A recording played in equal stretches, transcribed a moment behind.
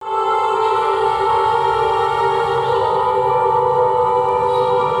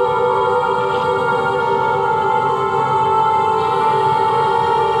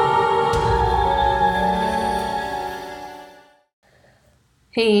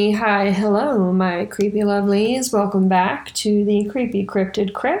Hey, hi, hello, my creepy lovelies. Welcome back to the Creepy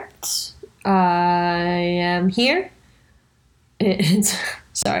Cryptid Crypt. I am here.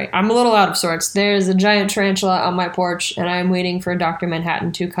 Sorry, I'm a little out of sorts. There's a giant tarantula on my porch, and I'm waiting for Dr.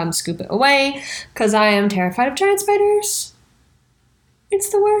 Manhattan to come scoop it away, because I am terrified of giant spiders.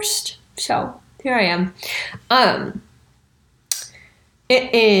 It's the worst. So, here I am.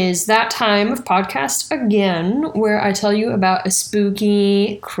 It is that time of podcast again where I tell you about a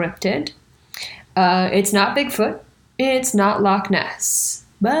spooky cryptid. It's not Bigfoot. It's not Loch Ness.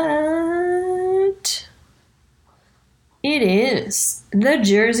 But it is the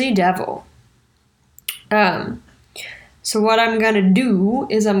Jersey Devil. So what I'm going to do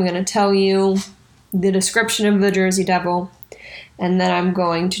is I'm going to tell you the description of the Jersey Devil, and then I'm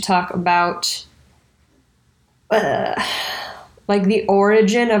going to talk about like the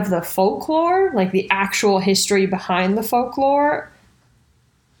origin of the folklore, like the actual history behind the folklore,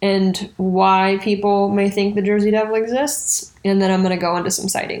 and why people may think the Jersey Devil exists. And then I'm going to go into some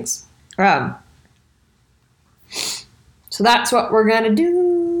sightings. So that's what we're going to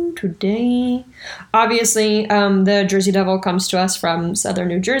do today. Obviously, the Jersey Devil comes to us from southern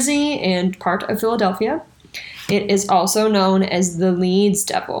New Jersey and part of Philadelphia. It is also known as the Leeds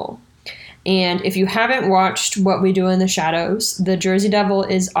Devil. And if you haven't watched What We Do in the Shadows, the Jersey Devil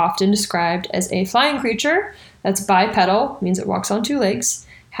is often described as a flying creature that's bipedal, means it walks on two legs,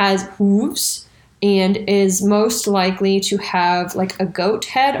 has hooves, and is most likely to have like a goat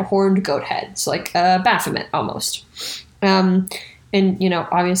head, a horned goat head. So like a Baphomet almost. And, you know,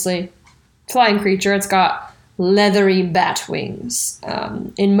 obviously, flying creature, it's got leathery bat wings.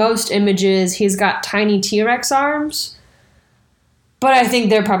 In most images, he's got tiny T-Rex arms, but I think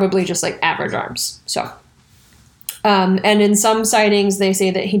they're probably just like average arms. So, and in some sightings, they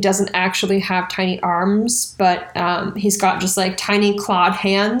say that he doesn't actually have tiny arms, but he's got just like tiny clawed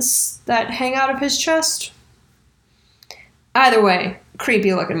hands that hang out of his chest. Either way,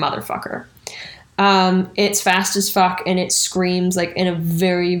 creepy looking motherfucker. It's fast as fuck, and it screams like in a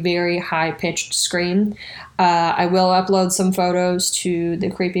very, very high pitched scream. I will upload some photos to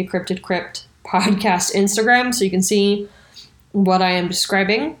the Creepy Cryptid Crypt podcast Instagram so you can see what I am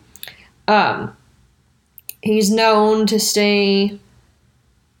describing. He's known to stay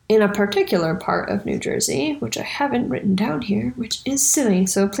in a particular part of New Jersey, which I haven't written down here, which is silly.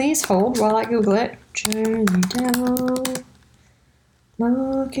 So please hold while I Google it. Jersey Devil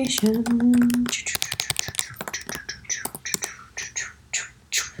location.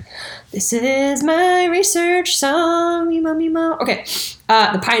 This is my research song. Mimo. Okay,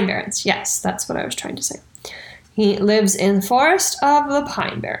 the Pine Barrens. Yes, that's what I was trying to say. He lives in the forest of the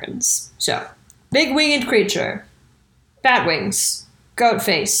Pine Barrens. So, big winged creature, bat wings, goat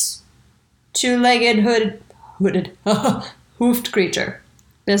face, two-legged hooded, hoofed creature.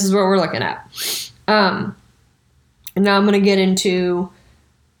 This is what we're looking at. And now I'm going to get into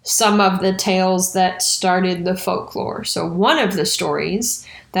some of the tales that started the folklore. So one of the stories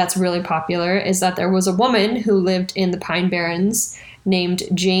that's really popular is that there was a woman who lived in the Pine Barrens named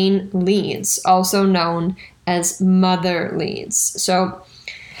Jane Leeds, also known as Mother Leeds. So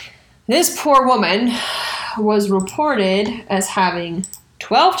this poor woman was reported as having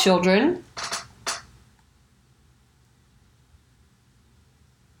 12 children.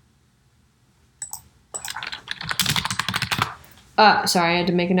 Sorry, I had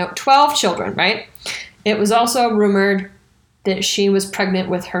to make a note. 12 children, right? It was also rumored that she was pregnant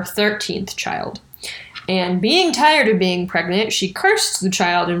with her 13th child. And being tired of being pregnant, she cursed the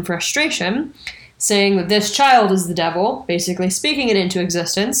child in frustration, saying that this child is the devil, basically speaking it into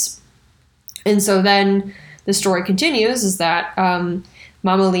existence. And so then the story continues is that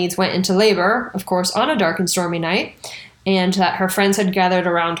Mama Leeds went into labor, of course, on a dark and stormy night, and that her friends had gathered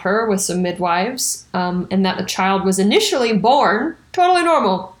around her with some midwives, and that the child was initially born totally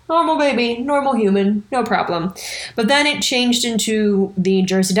normal baby, normal human, no problem. But then it changed into the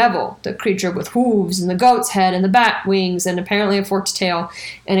Jersey Devil, the creature with hooves and the goat's head and the bat wings and apparently a forked tail,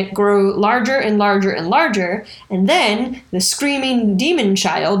 and it grew larger and larger and larger, and then the screaming demon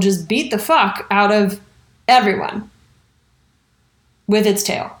child just beat the fuck out of everyone with its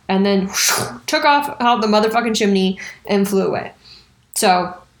tail, and then took off out the motherfucking chimney and flew away.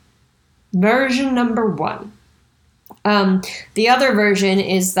 So, version number 1. The other version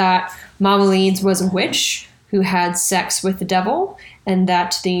is that Mama Leeds was a witch who had sex with the devil, and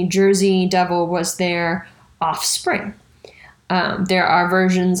that the Jersey Devil was their offspring. There are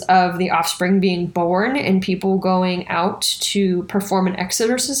versions of the offspring being born and people going out to perform an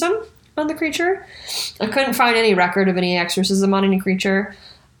exorcism on the creature. I couldn't find any record of any exorcism on any creature.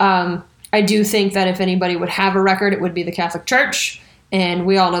 I do think that if anybody would have a record, it would be the Catholic Church. And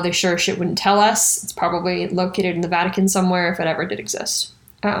we all know they sure shit wouldn't tell us. It's probably located in the Vatican somewhere if it ever did exist.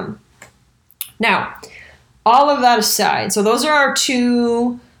 Now, all of that aside, so those are our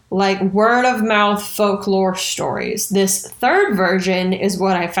two word of mouth folklore stories. This third version is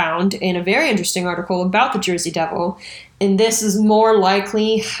what I found in a very interesting article about the Jersey Devil, and this is more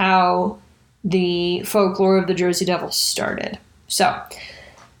likely how the folklore of the Jersey Devil started. So,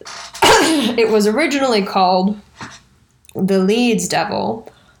 it was originally called the Leeds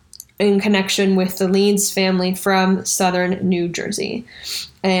Devil in connection with the Leeds family from southern New Jersey.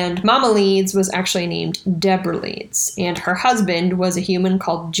 And Mama Leeds was actually named Deborah Leeds, and her husband was a human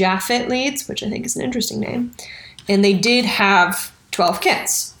called Japhet Leeds, which I think is an interesting name. And they did have 12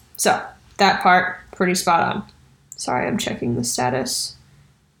 kids. So that part, pretty spot on. Sorry, I'm checking the status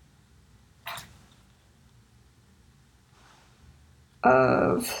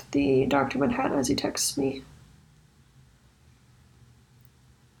of the Dr. Manhattan as he texts me.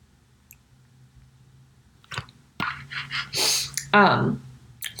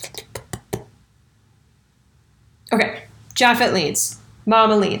 Okay, Japhet Leeds,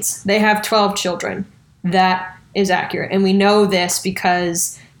 Mama Leeds, they have 12 children. That is accurate. And we know this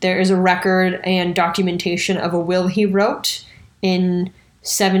because there is a record and documentation of a will he wrote in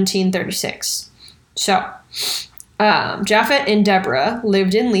 1736. So, Japhet and Deborah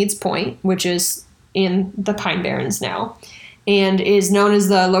lived in Leeds Point, which is in the Pine Barrens now, and is known as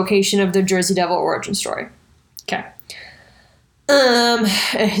the location of the Jersey Devil origin story. Okay.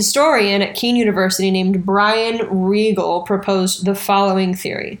 A historian at Keene University named Brian Regal proposed the following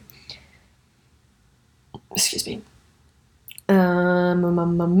theory. Excuse me.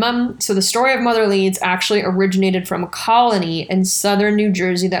 So the story of Mother Leeds actually originated from a colony in southern New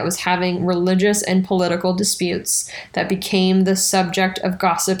Jersey that was having religious and political disputes that became the subject of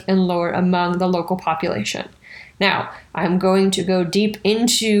gossip and lore among the local population. Now, I'm going to go deep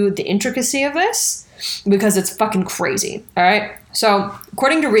into the intricacy of this because it's fucking crazy, all right? So,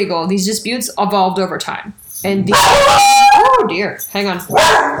 according to Regal, these disputes evolved over time. And these... Oh, dear. Hang on.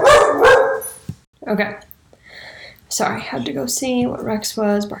 Okay. Sorry, had to go see what Rex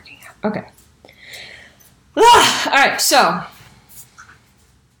was barking at. Okay. All right, so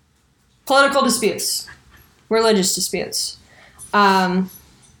political disputes, religious disputes.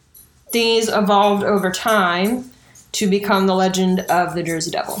 These evolved over time to become the legend of the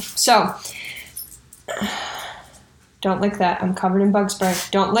Jersey Devil. So, don't lick that. I'm covered in bug spray.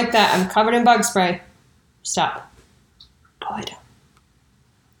 Don't lick that. I'm covered in bug spray. Stop. Good.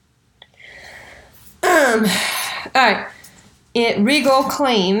 All right. Regal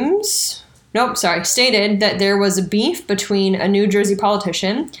stated that there was a beef between a New Jersey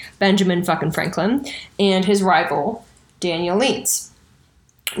politician, Benjamin fucking Franklin, and his rival, Daniel Leeds.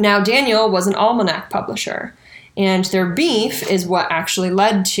 Now, Daniel was an almanac publisher, and their beef is what actually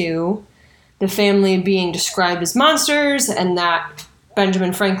led to the family being described as monsters, and that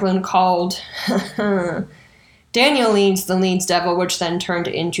Benjamin Franklin called Daniel Leeds the Leeds Devil, which then turned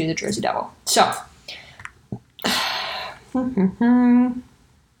into the Jersey Devil. So,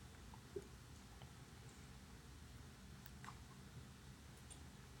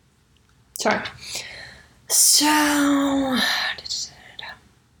 sorry.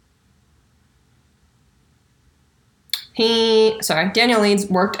 So, Daniel Leeds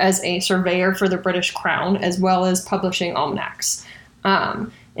worked as a surveyor for the British Crown as well as publishing almanacs.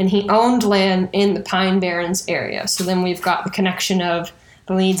 And he owned land in the Pine Barrens area. So then we've got the connection of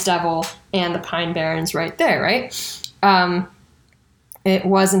the Leeds Devil and the Pine Barrens right there, right? It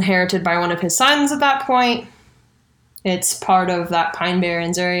was inherited by one of his sons at that point. It's part of that Pine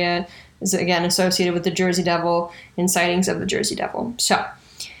Barrens area. Is again associated with the Jersey Devil and sightings of the Jersey Devil. So,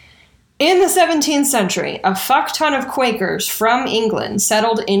 in the 17th century, a fuck ton of Quakers from England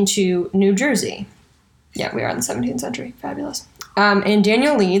settled into New Jersey. Yeah, we are in the 17th century. Fabulous. And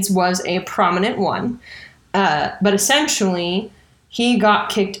Daniel Leeds was a prominent one. But essentially, he got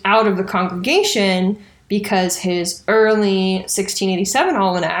kicked out of the congregation because his early 1687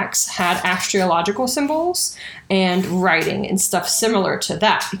 almanacs had astrological symbols and writing and stuff similar to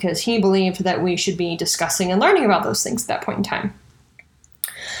that, because he believed that we should be discussing and learning about those things at that point in time.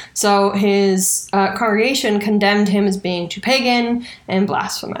 So his congregation condemned him as being too pagan and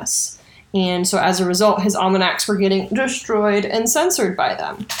blasphemous. And so as a result, his almanacs were getting destroyed and censored by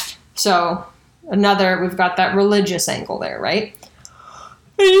them. So we've got that religious angle there, right?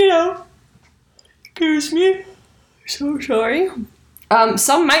 And excuse me, so sorry.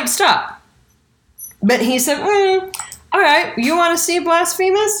 Some might stop. But he said, all right, you want to see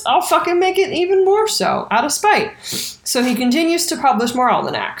blasphemous? I'll fucking make it even more so, out of spite. So he continues to publish more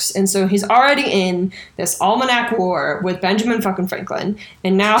almanacs, and so he's already in this almanac war with Benjamin fucking Franklin,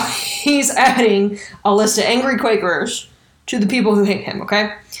 and now he's adding a list of angry Quakers to the people who hate him,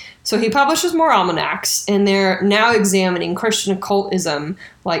 okay? So he publishes more almanacs, and they're now examining Christian occultism,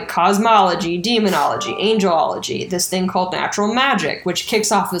 like cosmology, demonology, angelology, this thing called natural magic, which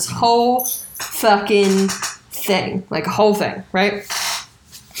kicks off this whole fucking thing, like a whole thing, right?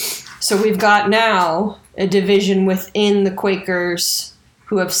 So we've got now a division within the Quakers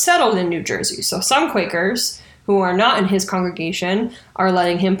who have settled in New Jersey. So some Quakers who are not in his congregation are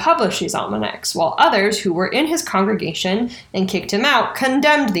letting him publish these almanacs, while others who were in his congregation and kicked him out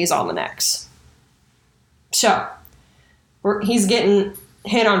condemned these almanacs. So he's getting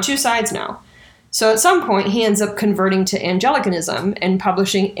hit on two sides now. So at some point, he ends up converting to Anglicanism and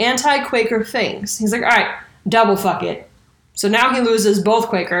publishing anti-Quaker things. He's like, all right, double fuck it. So now he loses both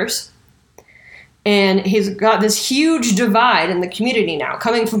Quakers. And he's got this huge divide in the community now,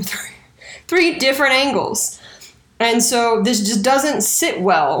 coming from three different angles. And so this just doesn't sit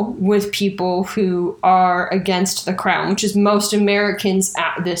well with people who are against the crown, which is most Americans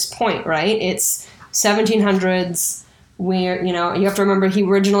at this point, right? It's 1700s. Where, you have to remember he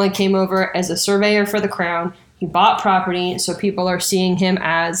originally came over as a surveyor for the crown. He bought property, so people are seeing him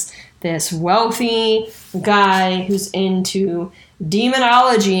as this wealthy guy who's into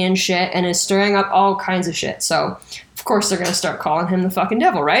demonology and shit and is stirring up all kinds of shit. So, of course, they're going to start calling him the fucking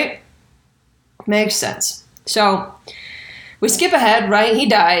devil, right? Makes sense. So, we skip ahead, right? He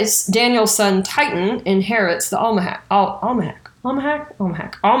dies. Daniel's son, Titan, inherits the almanac.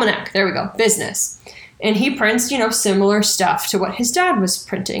 There we go. Business. And he prints, similar stuff to what his dad was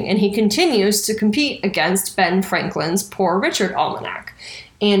printing. And he continues to compete against Ben Franklin's Poor Richard Almanac.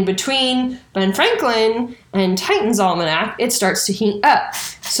 And between Ben Franklin and Titan's Almanac, it starts to heat up.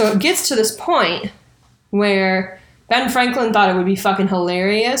 So it gets to this point where Ben Franklin thought it would be fucking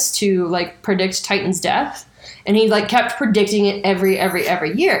hilarious to, predict Titan's death. And he, kept predicting it every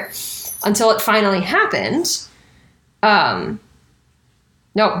year. Until it finally happened.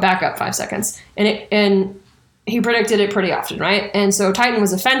 No, back up 5 seconds. And he predicted it pretty often, right? And so Titan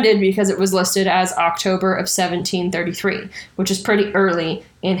was offended because it was listed as October of 1733, which is pretty early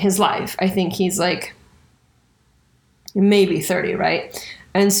in his life. I think he's maybe 30, right?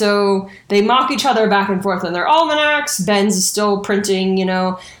 And so they mock each other back and forth in their almanacs. Ben's still printing,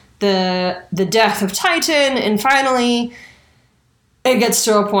 the death of Titan. And finally, it gets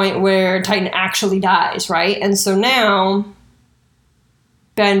to a point where Titan actually dies, right? And so now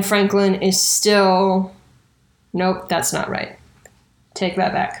Ben Franklin is still... Nope, that's not right. Take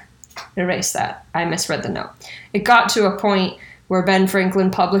that back. Erase that. I misread the note. It got to a point where Ben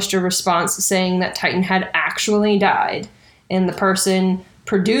Franklin published a response saying that Titan had actually died, and the person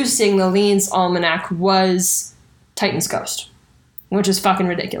producing the Leeds Almanac was Titan's ghost, which is fucking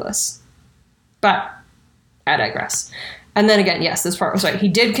ridiculous. But I digress. And then again, yes, this part was right. He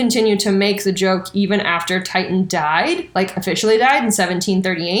did continue to make the joke even after Titan died, officially died in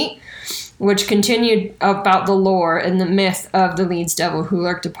 1738, which continued about the lore and the myth of the Leeds devil who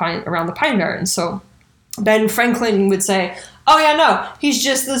lurked around the Pine Barrens. So Ben Franklin would say, oh yeah, no, he's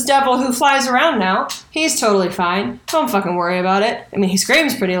just this devil who flies around now. He's totally fine. Don't fucking worry about it. I mean, he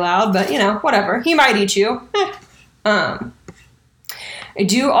screams pretty loud, but, whatever. He might eat you. I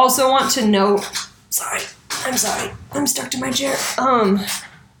do also want to note... I'm sorry. I'm stuck to my chair.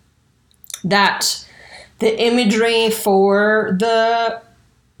 That the imagery for the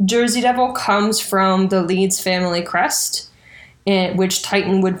Jersey Devil comes from the Leeds family crest, which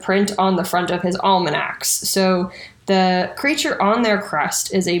Titan would print on the front of his almanacs. So the creature on their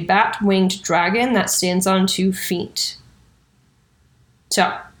crest is a bat-winged dragon that stands on 2 feet.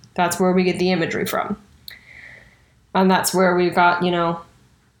 So that's where we get the imagery from. And that's where we've got,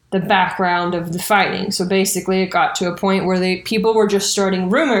 the background of the fighting. So basically it got to a point where people were just starting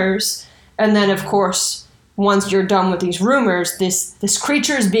rumors, and then of course once you're done with these rumors, this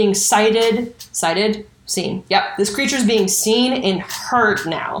creature is being seen. Yep, this creature is being seen and heard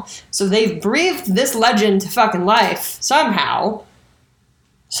now. So they've breathed this legend to fucking life somehow,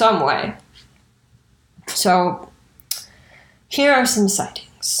 some way. So here are some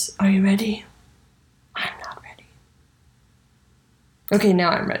sightings. Are you ready? I'm not ready. Okay, now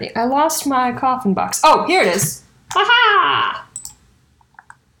I'm ready. I lost my coffin box. Oh, here it is. Ha-ha!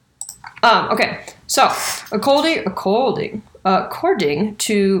 Okay, so according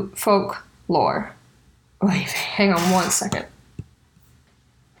to folklore. Wait, hang on 1 second.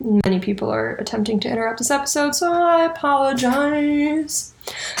 Many people are attempting to interrupt this episode, so I apologize.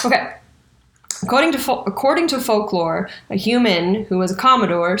 Okay, According to folklore, a human who was a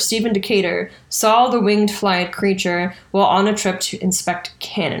Commodore, Stephen Decatur, saw the winged fly-eyed creature while on a trip to inspect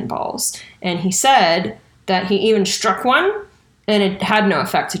cannonballs. And he said that he even struck one, and it had no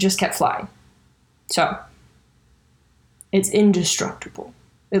effect. It just kept flying. So, it's indestructible,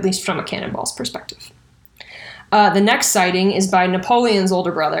 at least from a cannonball's perspective. The next sighting is by Napoleon's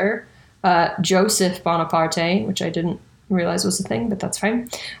older brother, Joseph Bonaparte, which I didn't realize was a thing, but that's fine,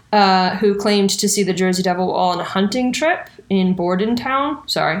 who claimed to see the Jersey Devil while on a hunting trip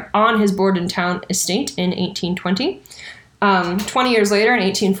on his Bordentown estate in 1820. 20 years later, in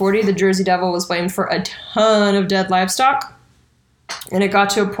 1840, the Jersey Devil was blamed for a ton of dead livestock. And it got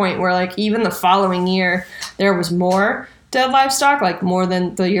to a point where, like, even the following year, there was more dead livestock, like more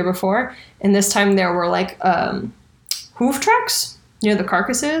than the year before. And this time there were, like, hoof tracks near the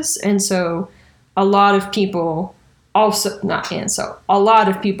carcasses. And so a lot of people also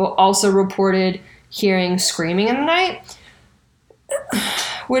reported hearing screaming in the night,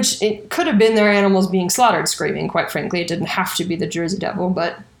 which it could have been their animals being slaughtered screaming, quite frankly. It didn't have to be the Jersey Devil,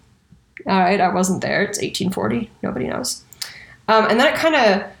 but all right, I wasn't there. It's 1840. Nobody knows. And then it kind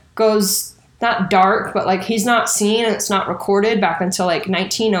of goes, not dark, but like he's not seen and it's not recorded back until like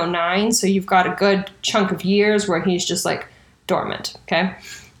 1909. So you've got a good chunk of years where he's just like dormant, okay?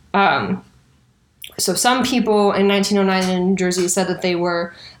 So some people in 1909 in New Jersey said that they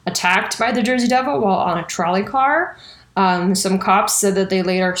were attacked by the Jersey Devil while on a trolley car. Some cops said that they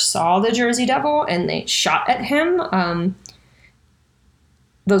later saw the Jersey Devil and they shot at him.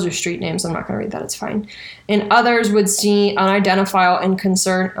 Those are street names. I'm not going to read that. It's fine. And others would see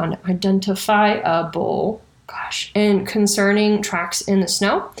unidentifiable and concerning tracks in the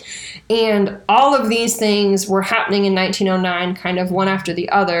snow. And all of these things were happening in 1909, kind of one after the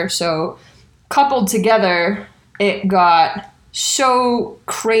other. So coupled together, it got so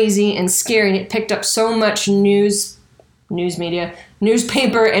crazy and scary, and it picked up so much newspaper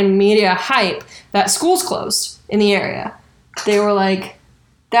and media hype that schools closed in the area. They were like,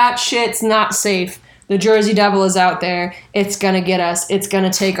 that shit's not safe. The Jersey Devil is out there. It's going to get us. It's going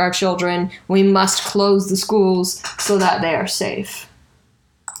to take our children. We must close the schools so that they are safe.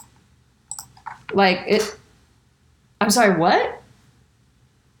 I'm sorry, what?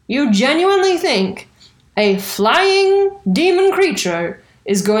 You genuinely think a flying demon creature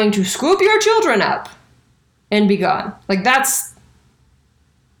is going to scoop your children up and be gone? Like, that's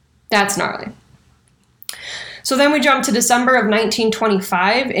gnarly. So then we jump to December of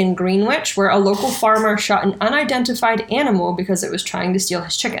 1925 in Greenwich, where a local farmer shot an unidentified animal because it was trying to steal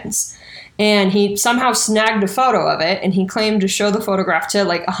his chickens. And he somehow snagged a photo of it, and he claimed to show the photograph to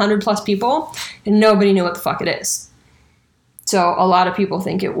like 100 plus people, and nobody knew what the fuck it is. So a lot of people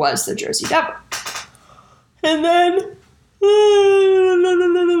think it was the Jersey Devil. And then,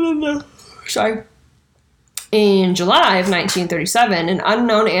 in July of 1937, an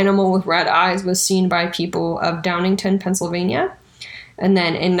unknown animal with red eyes was seen by people of Downingtown, Pennsylvania. And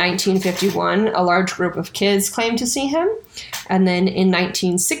then in 1951, a large group of kids claimed to see him. And then in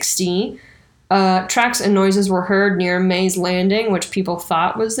 1960, tracks and noises were heard near May's Landing, which people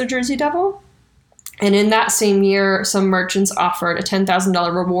thought was the Jersey Devil. And in that same year, some merchants offered a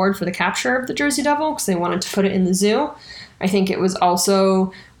 $10,000 reward for the capture of the Jersey Devil because they wanted to put it in the zoo. I think it was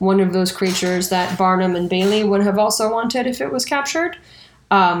also one of those creatures that Barnum and Bailey would have also wanted if it was captured.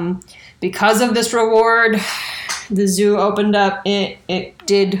 Because of this reward, the zoo opened up. It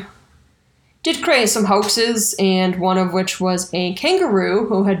did create some hoaxes, and one of which was a kangaroo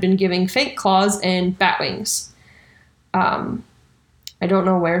who had been giving fake claws and bat wings. I don't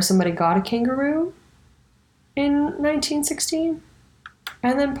know where somebody got a kangaroo in 1916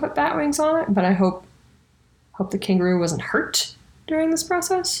 and then put bat wings on it, but I hope the kangaroo wasn't hurt during this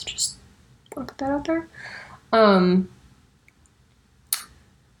process. Just want to put that out there.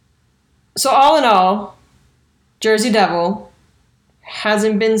 So all in all, Jersey Devil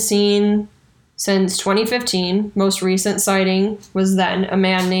hasn't been seen since 2015. Most recent sighting was then a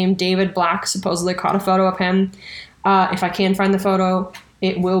man named David Black supposedly caught a photo of him. If I can find the photo,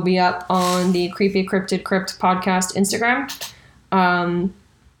 it will be up on the Creepy Cryptid Crypt podcast Instagram.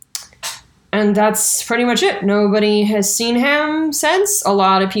 And that's pretty much it. Nobody has seen him since. A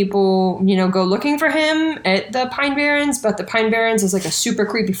lot of people, go looking for him at the Pine Barrens, but the Pine Barrens is like a super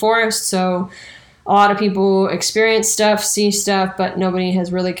creepy forest, so a lot of people experience stuff, see stuff, but nobody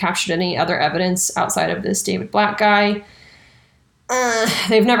has really captured any other evidence outside of this David Black guy.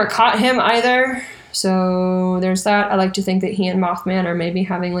 They've never caught him either, so there's that. I like to think that he and Mothman are maybe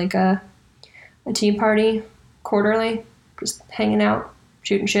having like a tea party quarterly, just hanging out,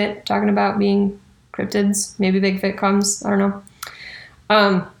 shooting shit, talking about being cryptids. Maybe Bigfoot comes. I don't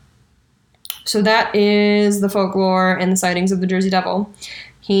know. So that is the folklore and the sightings of the Jersey Devil.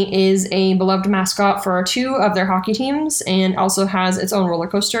 He is a beloved mascot for 2 of their hockey teams and also has its own roller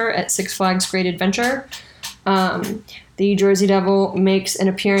coaster at Six Flags Great Adventure. The Jersey Devil makes an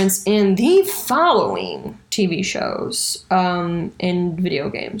appearance in the following TV shows and video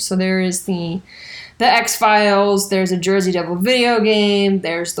games. So there is the X-Files, there's a Jersey Devil video game,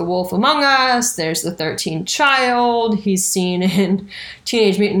 there's The Wolf Among Us, there's the 13th Child. He's seen in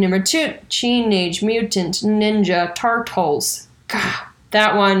Teenage Mutant Ninja Turtles. God,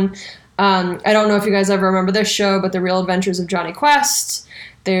 that one. I don't know if you guys ever remember this show, but The Real Adventures of Johnny Quest.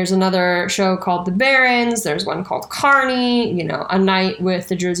 There's another show called The Barrens. There's one called Carney, A Night with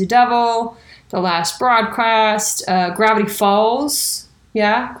the Jersey Devil, The Last Broadcast, Gravity Falls.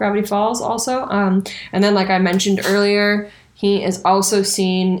 Yeah, Gravity Falls also. And then, like I mentioned earlier, he is also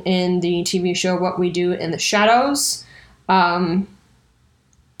seen in the TV show What We Do in the Shadows. And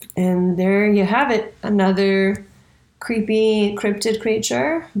there you have it. Another creepy cryptid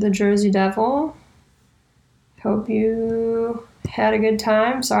creature, the Jersey Devil. Hope you had a good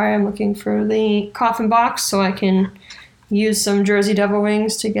time. Sorry, I'm looking for the coffin box so I can use some Jersey Devil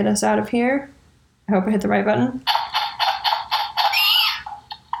wings to get us out of here. I hope I hit the right button.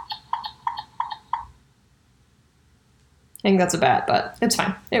 I think that's a bat, but it's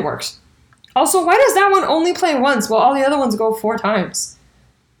fine. It works. Also, why does that one only play once while all the other ones go 4 times?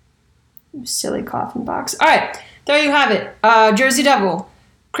 You silly coffin box. All right, there you have it. Jersey Devil,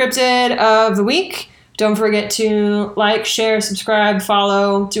 cryptid of the week. Don't forget to like, share, subscribe,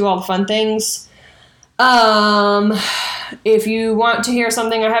 follow, do all the fun things. If you want to hear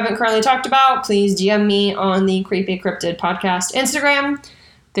something I haven't currently talked about, please DM me on the Creepy Cryptid Podcast Instagram.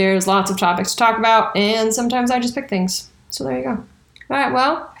 There's lots of topics to talk about, and sometimes I just pick things. So there you go. All right,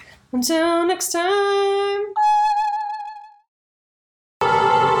 well, until next time.